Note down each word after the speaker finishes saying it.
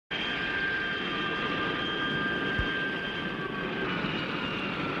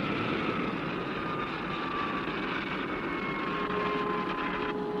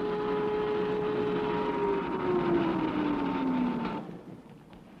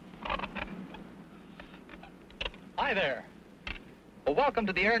Hi there. Well, welcome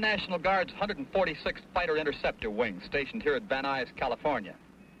to the Air National Guard's 146th Fighter Interceptor Wing, stationed here at Van Nuys, California.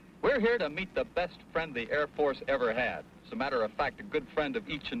 We're here to meet the best friend the Air Force ever had. As a matter of fact, a good friend of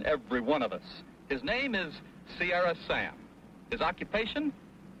each and every one of us. His name is Sierra Sam. His occupation?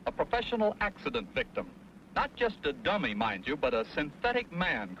 A professional accident victim. Not just a dummy, mind you, but a synthetic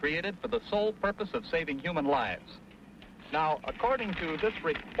man created for the sole purpose of saving human lives. Now, according to this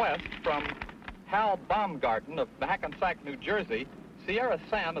request from Hal Baumgarten of Hackensack, New Jersey, Sierra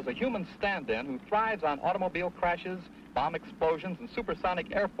Sam is a human stand-in who thrives on automobile crashes, bomb explosions, and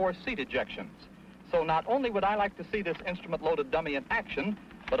supersonic Air Force seat ejections. So not only would I like to see this instrument-loaded dummy in action,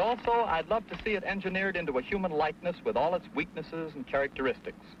 but also I'd love to see it engineered into a human likeness with all its weaknesses and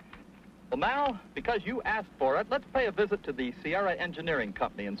characteristics. Well, now, because you asked for it, let's pay a visit to the Sierra Engineering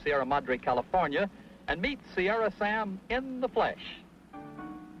Company in Sierra Madre, California, and meet Sierra Sam in the flesh.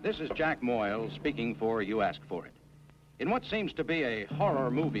 This is Jack Moyle speaking for You Asked For It. In what seems to be a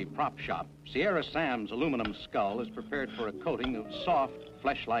horror movie prop shop, Sierra Sam's aluminum skull is prepared for a coating of soft,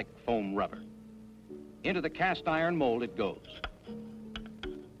 flesh-like foam rubber. Into the cast iron mold it goes.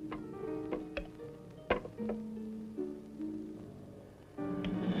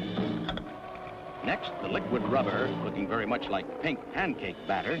 Next, the liquid rubber, looking very much like pink pancake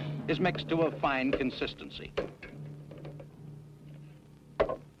batter, is mixed to a fine consistency.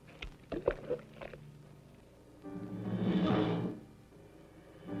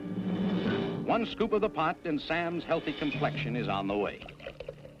 One scoop of the pot and Sam's healthy complexion is on the way.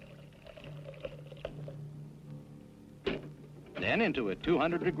 Then into a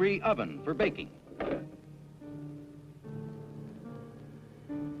 200-degree oven for baking.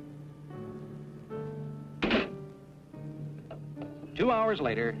 Two hours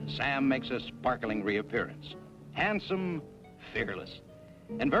later, Sam makes a sparkling reappearance. Handsome, fearless,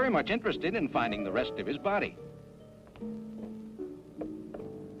 and very much interested in finding the rest of his body.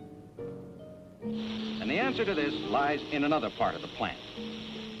 And the answer to this lies in another part of the plant.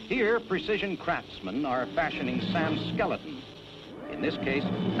 Here, precision craftsmen are fashioning Sam's skeleton. In this case,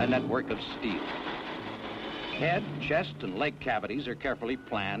 a network of steel. Head, chest, and leg cavities are carefully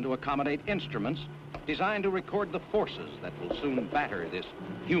planned to accommodate instruments designed to record the forces that will soon batter this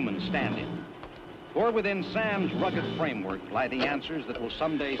human stand-in. For within Sam's rugged framework lie the answers that will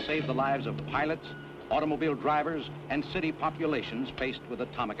someday save the lives of pilots, automobile drivers, and city populations faced with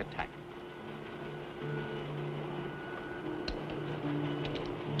atomic attack.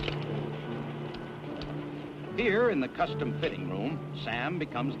 Here in the custom fitting room, Sam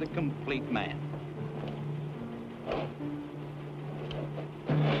becomes the complete man.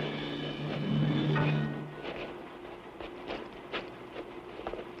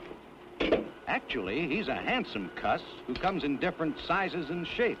 Actually, he's a handsome cuss who comes in different sizes and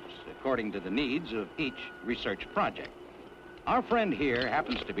shapes according to the needs of each research project. Our friend here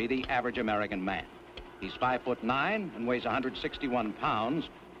happens to be the average American man. He's 5'9" and weighs 161 pounds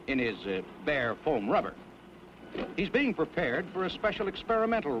in his bare foam rubber. He's being prepared for a special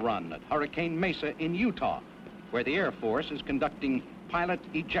experimental run at Hurricane Mesa in Utah, where the Air Force is conducting pilot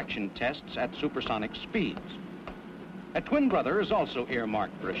ejection tests at supersonic speeds. A twin brother is also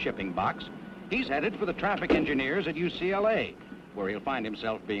earmarked for a shipping box. He's headed for the traffic engineers at UCLA, where he'll find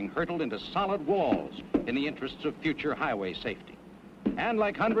himself being hurtled into solid walls in the interests of future highway safety. And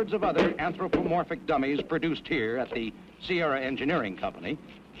like hundreds of other anthropomorphic dummies produced here at the Sierra Engineering Company,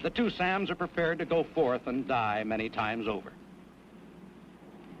 the two Sams are prepared to go forth and die many times over.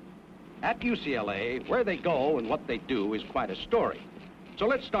 At UCLA, where they go and what they do is quite a story. So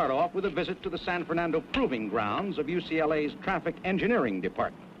let's start off with a visit to the San Fernando Proving Grounds of UCLA's Traffic Engineering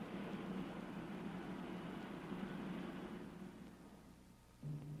Department.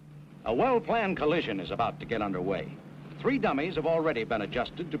 A well-planned collision is about to get underway. 3 dummies have already been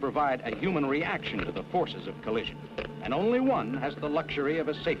adjusted to provide a human reaction to the forces of collision, and only one has the luxury of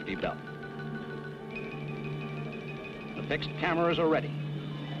a safety belt. The fixed cameras are ready.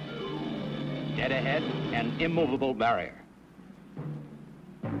 Dead ahead, an immovable barrier.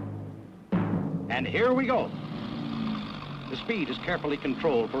 And here we go. The speed is carefully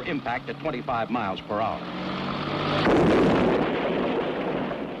controlled for impact at 25 miles per hour.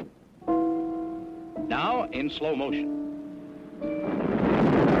 Now in slow motion.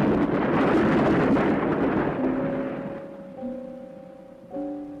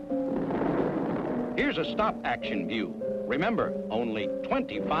 Here's a stop-action view. Remember, only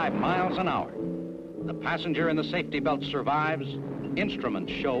 25 miles an hour. The passenger in the safety belt survives.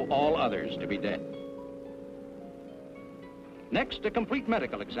 Instruments show all others to be dead. Next, a complete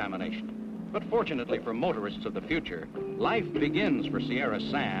medical examination. But fortunately for motorists of the future, life begins for Sierra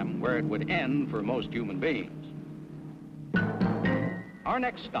Sam where it would end for most human beings. Our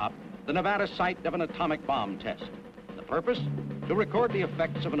next stop, the Nevada site of an atomic bomb test. The purpose? To record the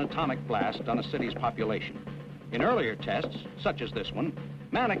effects of an atomic blast on a city's population. In earlier tests, such as this one,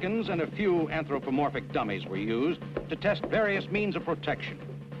 mannequins and a few anthropomorphic dummies were used to test various means of protection.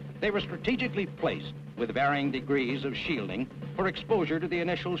 They were strategically placed with varying degrees of shielding for exposure to the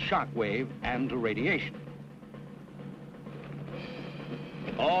initial shock wave and to radiation.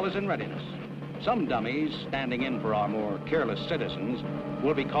 All is in readiness. Some dummies, standing in for our more careless citizens,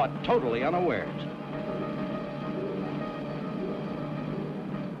 will be caught totally unawares.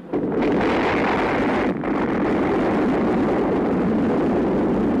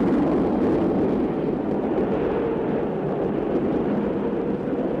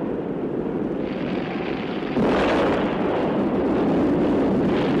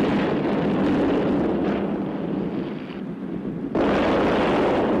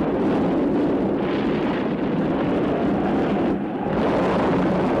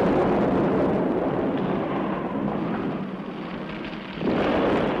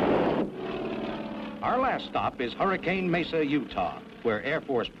 Stop is Hurricane Mesa, Utah, where Air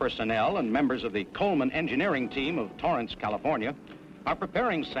Force personnel and members of the Coleman engineering team of Torrance, California, are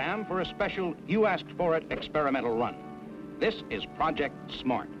preparing Sam for a special you-asked-for-it experimental run. This is Project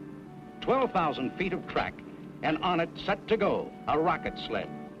SMART. 12,000 feet of track, and on it, set to go, a rocket sled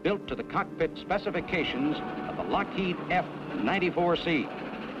built to the cockpit specifications of the Lockheed F-94C.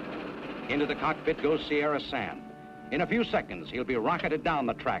 Into the cockpit goes Sierra Sam. In a few seconds, he'll be rocketed down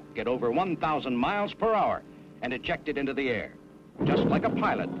the track at over 1,000 miles per hour and ejected into the air, just like a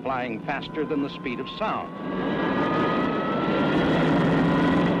pilot flying faster than the speed of sound.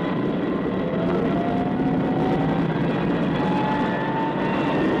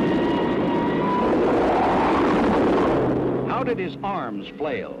 How did his arms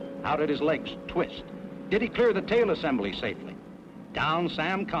flail? How did his legs twist? Did he clear the tail assembly safely? Down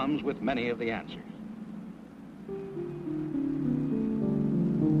Sam comes with many of the answers.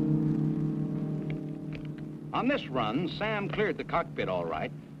 On this run, Sam cleared the cockpit all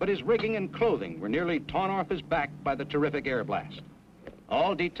right, but his rigging and clothing were nearly torn off his back by the terrific air blast.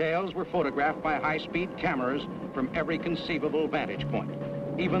 All details were photographed by high-speed cameras from every conceivable vantage point,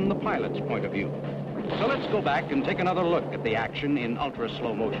 even the pilot's point of view. So let's go back and take another look at the action in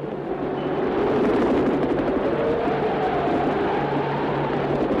ultra-slow motion.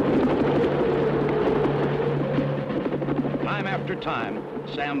 Time after time,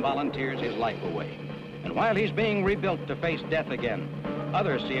 Sam volunteers his life away. And while he's being rebuilt to face death again,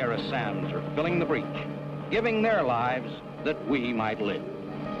 other Sierra Sams are filling the breach, giving their lives that we might live.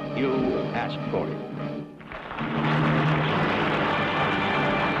 You asked for it.